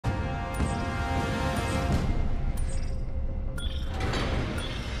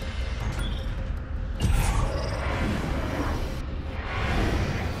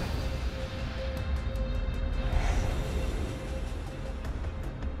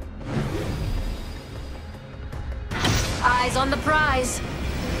Eyes on the prize.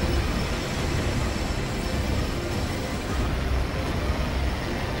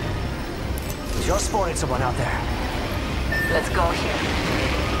 Just spotted someone out there. Let's go here.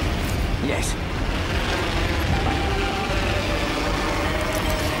 Yes.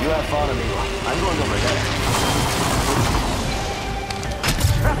 You have fun, amigo. I'm going over there.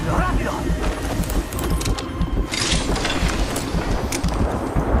 Rápido, rápido!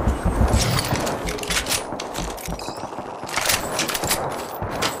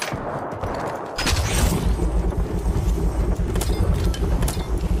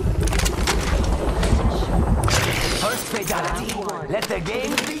 First fatality. Let the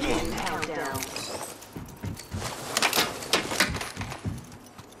game begin.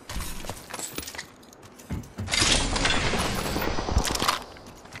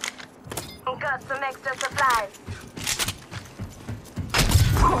 Got some extra supplies.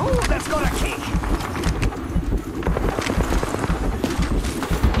 Oh, that's got a kick.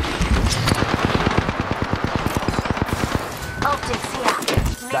 Optics here.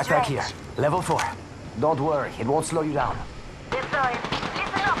 Backpack here. Level 4. Don't worry, it won't slow you down. Deployed.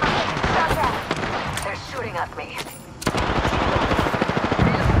 Listen up, stop that. They're shooting at me.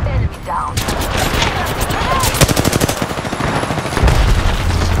 Enemy down.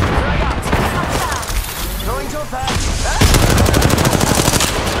 Going too fast.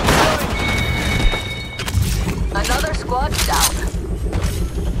 Another squad down.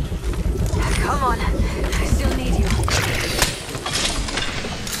 Come on, I still need you.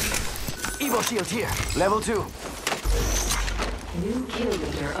 Evo shield here. Level 2. New kill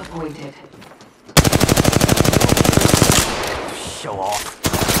leader appointed. Show off.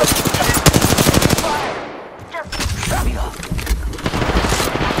 Fire. Just Rápido.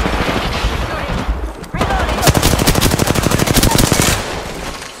 reloading.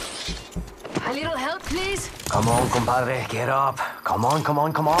 A little help, please? Come on, compadre. Get up. Come on, come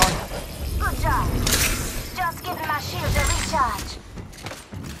on, come on. Good job. Just giving my shield a recharge.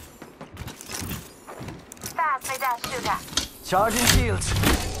 Pass me that sugar. Charging shields.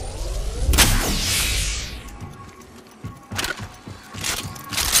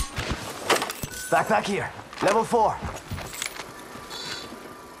 Backpack here. Level 4.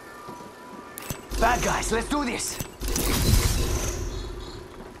 Bad guys, let's do this.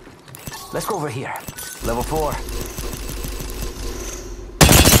 Let's go over here. Level 4.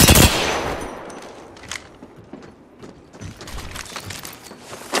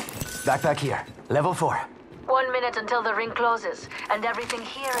 Backpack here. Level 4. 1 minute until the ring closes, and everything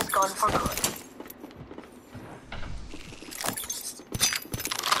here is gone for good.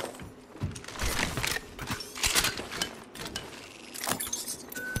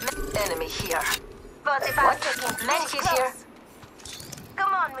 Enemy here. 45 seconds. Medkit here.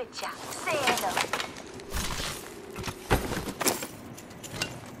 Come on, with ya. Say hello.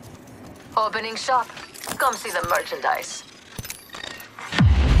 Opening shop. Come see the merchandise.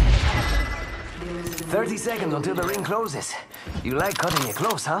 30 seconds until the ring closes. You like cutting it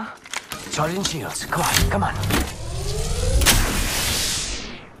close, huh? Charging shields. Come on, come on.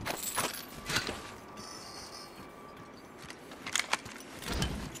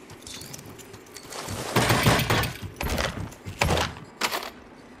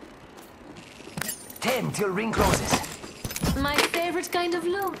 Ten till ring closes. My favorite kind of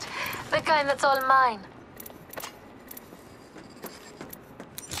loot. The kind that's all mine.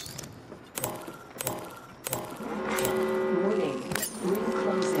 Warning. Ring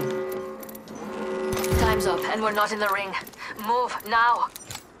closing. Time's up, and we're not in the ring. Move, now.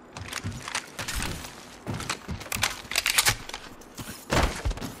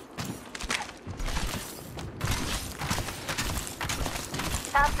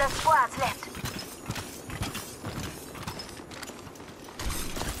 That's the squads left.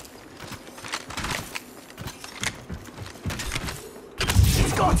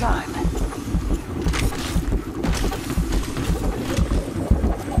 It's go time.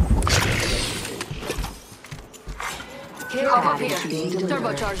 Hop up here.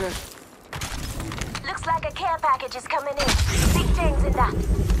 Turbocharger. Looks like a care package is coming in. Big things in that.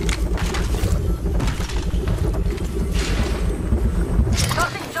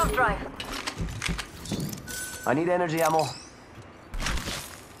 Tossing jump drive. I need energy ammo.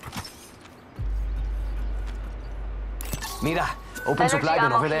 Mira, open Energy supply bin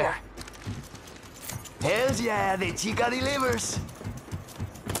ammo over here. there. Hells yeah, the chica delivers.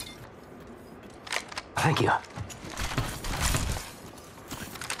 Thank you.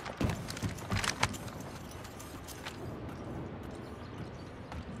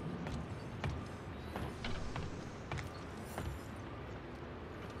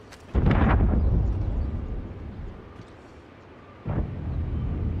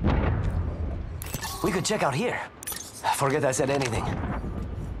 We could check out here. Forget I said anything.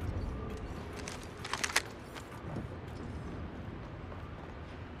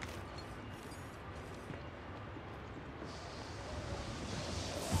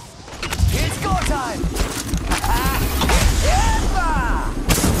 It's go time!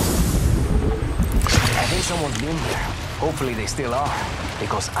 I think someone's been here. Hopefully they still are,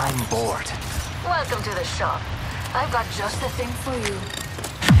 because I'm bored. Welcome to the shop. I've got just the thing for you.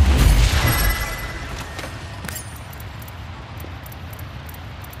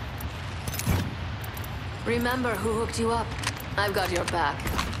 Remember who hooked you up? I've got your back.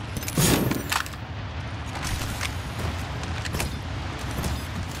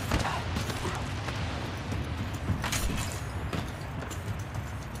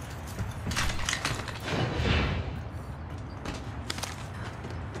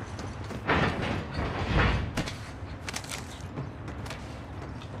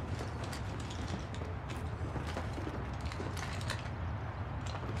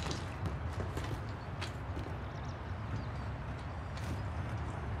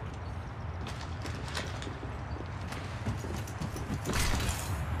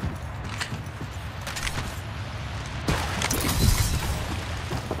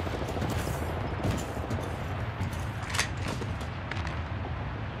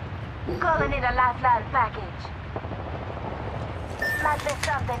 Calling it a lifeline package. Might be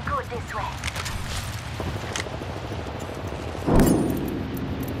something good this way.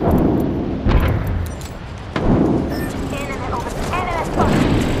 Enemy spotted.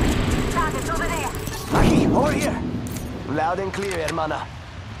 Target's over there. Aki, over here. Loud and clear, hermana.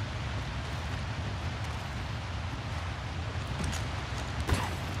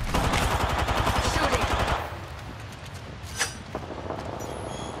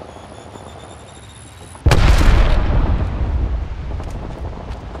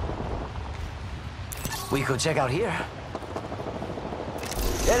 We could check out here.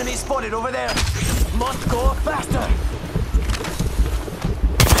 Enemy spotted over there. Must go faster.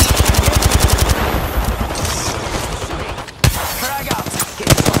 Frag out.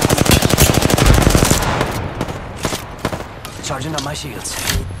 Charging on my shields.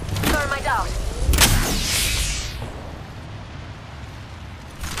 Thermite out.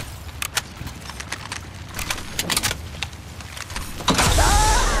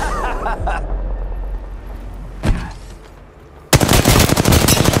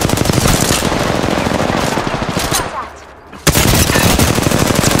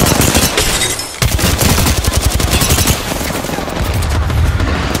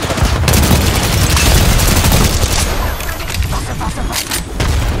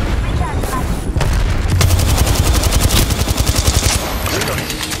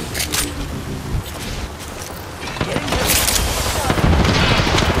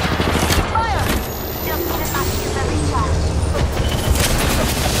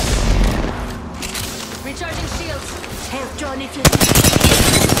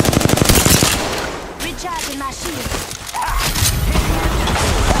 Recharging my shield.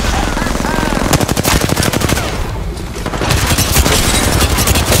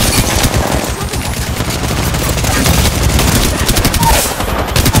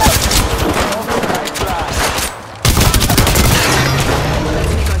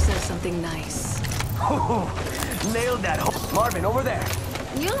 Let's make ourselves something nice. Nailed that. Marvin, over there.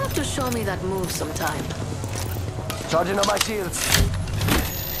 You'll have to show me that move sometime. Charging on my shields.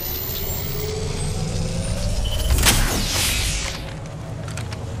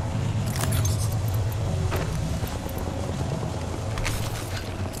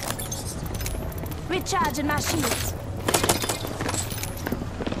 Recharging my shields.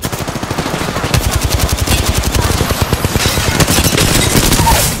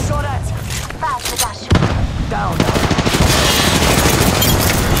 Saw that. Fast with that shoot. Down.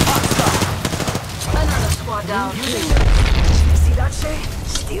 Another squad down. See that shit?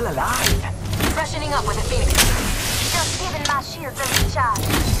 Still alive. Freshening up with a Phoenix. Just giving my shields a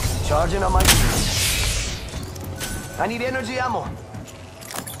recharge. Charging on my shields. I need energy ammo.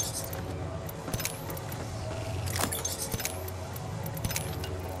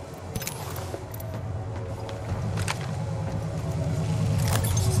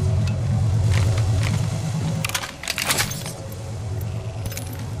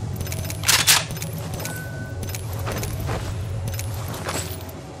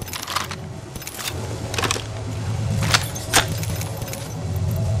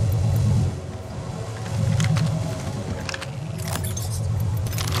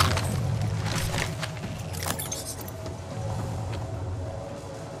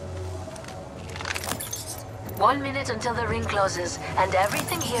 One minute until the ring closes, and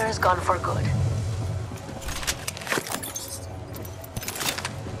everything here is gone for good.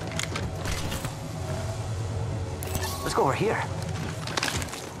 go over here.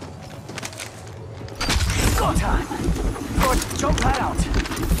 Go time! Good, jump pad out!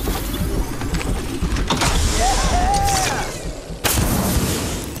 Yeah!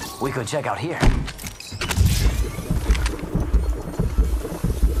 We could check out here.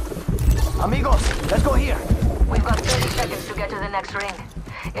 Amigos, let's go here. We've got 30 seconds to get to the next ring.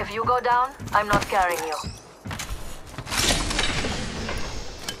 If you go down, I'm not carrying you.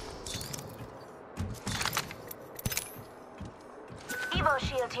 Evo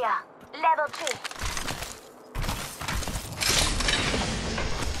shield here. Level 2.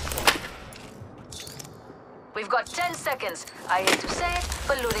 We've got 10 seconds. I hate to say it,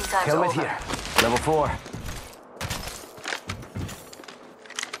 but looting time's Helmet over. here. Level 4.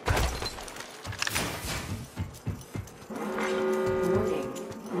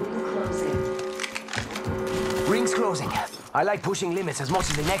 Ring's closing. I like pushing limits as much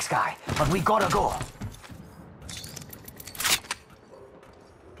as the next guy, but we gotta go.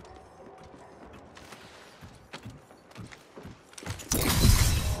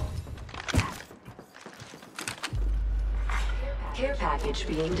 Care package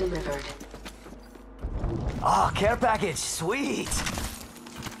being delivered. Oh, care package. Sweet.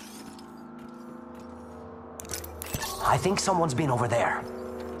 I think someone's been over there.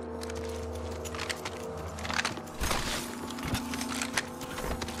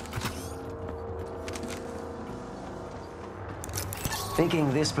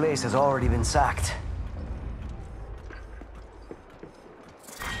 Thinking this place has already been sacked.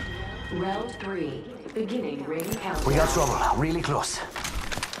 Round 3, beginning ring countdown. We got trouble. Really close.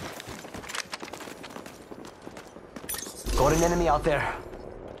 Got an enemy out there.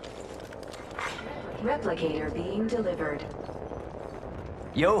 Replicator being delivered.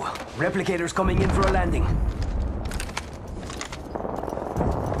 Yo, replicator's coming in for a landing.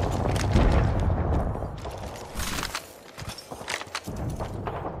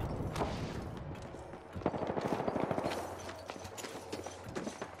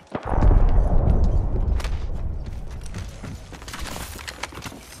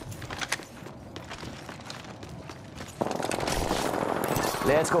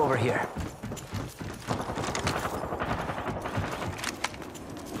 Let's go over here.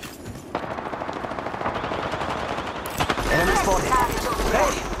 Enemy spotted.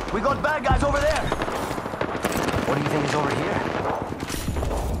 Hey, we got bad guys over there. What do you think is over here?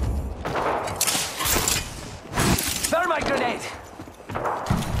 Thermite grenade!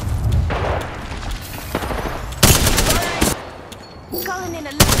 Calling in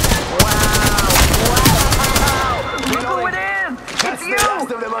a Look who it is! That's It's the you!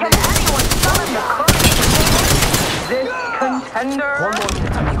 last of them, Can amigo. anyone summon the curse? This contender? One more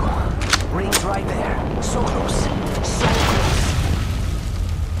minute, amigo. Ring's right there. So close. So close.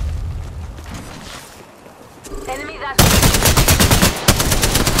 Enemy that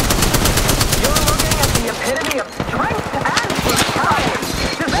You're looking at the epitome of strength and brutality.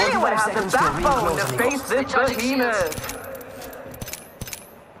 Does anyone have the seconds to backbone reload, to amigo. face this Recharging behemoth?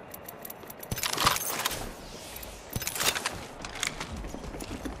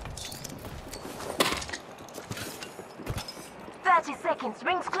 seconds.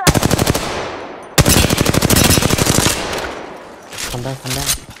 Rings close. Come down, come down.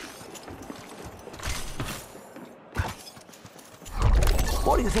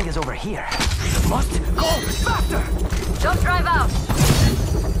 What do you think is over here? Must go faster! Don't drive out!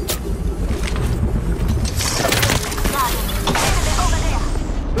 Got him. Enemy over there.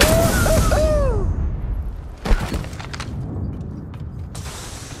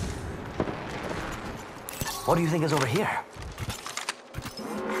 What do you think is over here?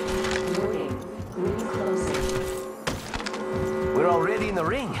 We're already in the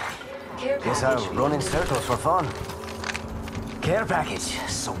ring. Guess I'll run in circles for fun. Care package.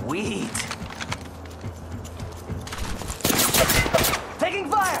 Sweet. Taking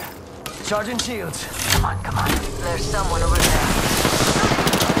fire! Charging shields. Come on, come on. There's someone over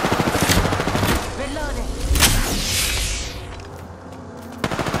there. Reloading.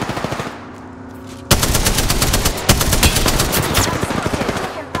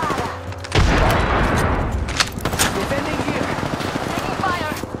 Taking fire. Defending here. Taking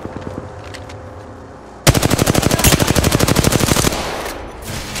fire!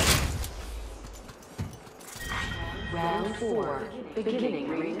 Round 4. Beginning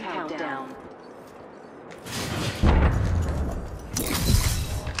ring countdown.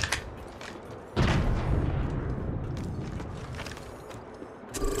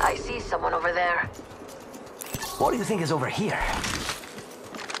 I see someone over there. What do you think is over here?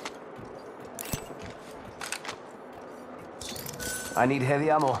 I need heavy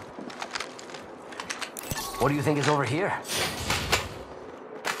ammo. What do you think is over here?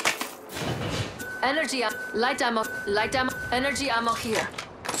 Light ammo, energy ammo here.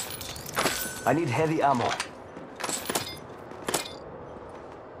 I need heavy ammo.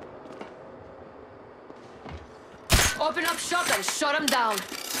 Open up shop and shut them down.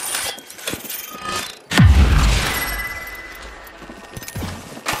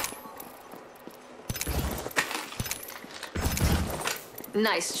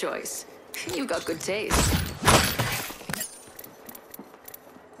 Nice choice. You got good taste.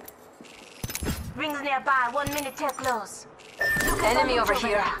 Rings nearby, 1 minute till close. Enemy over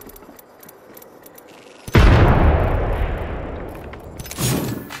here.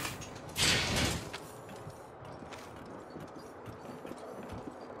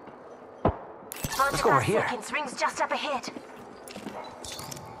 Let's go over here. Seconds, rings just up ahead.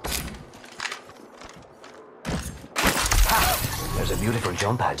 There's a beautiful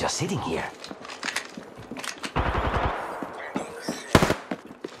jump pad just sitting here.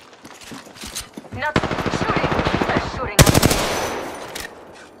 Not shooting. They're shooting.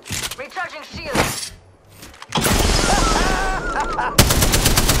 Recharging shields.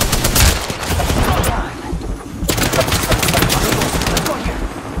 Let's go here.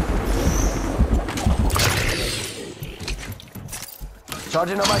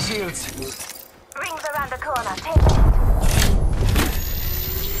 Charging on my shields. Rings around the corner. Take it.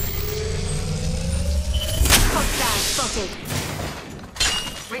 Octane spotted.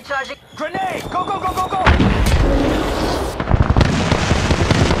 Recharging. Grenade! Go, go, go, go, go!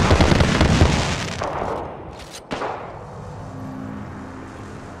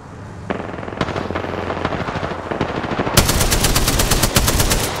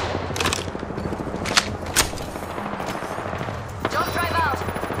 Don't drive out.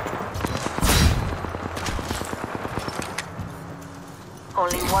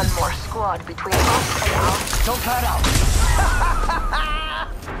 Only one more squad between us and our... Don't cut out!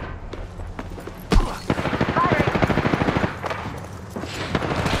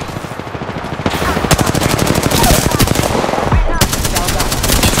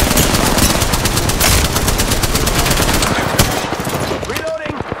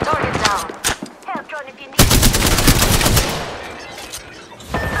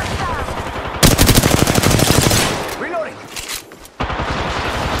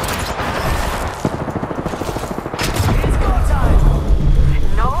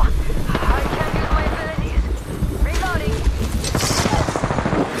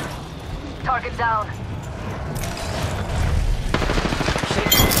 Target down.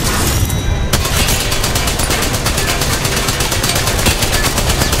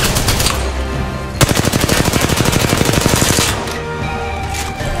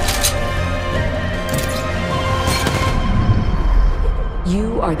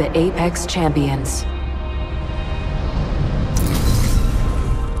 You are the Apex Champions.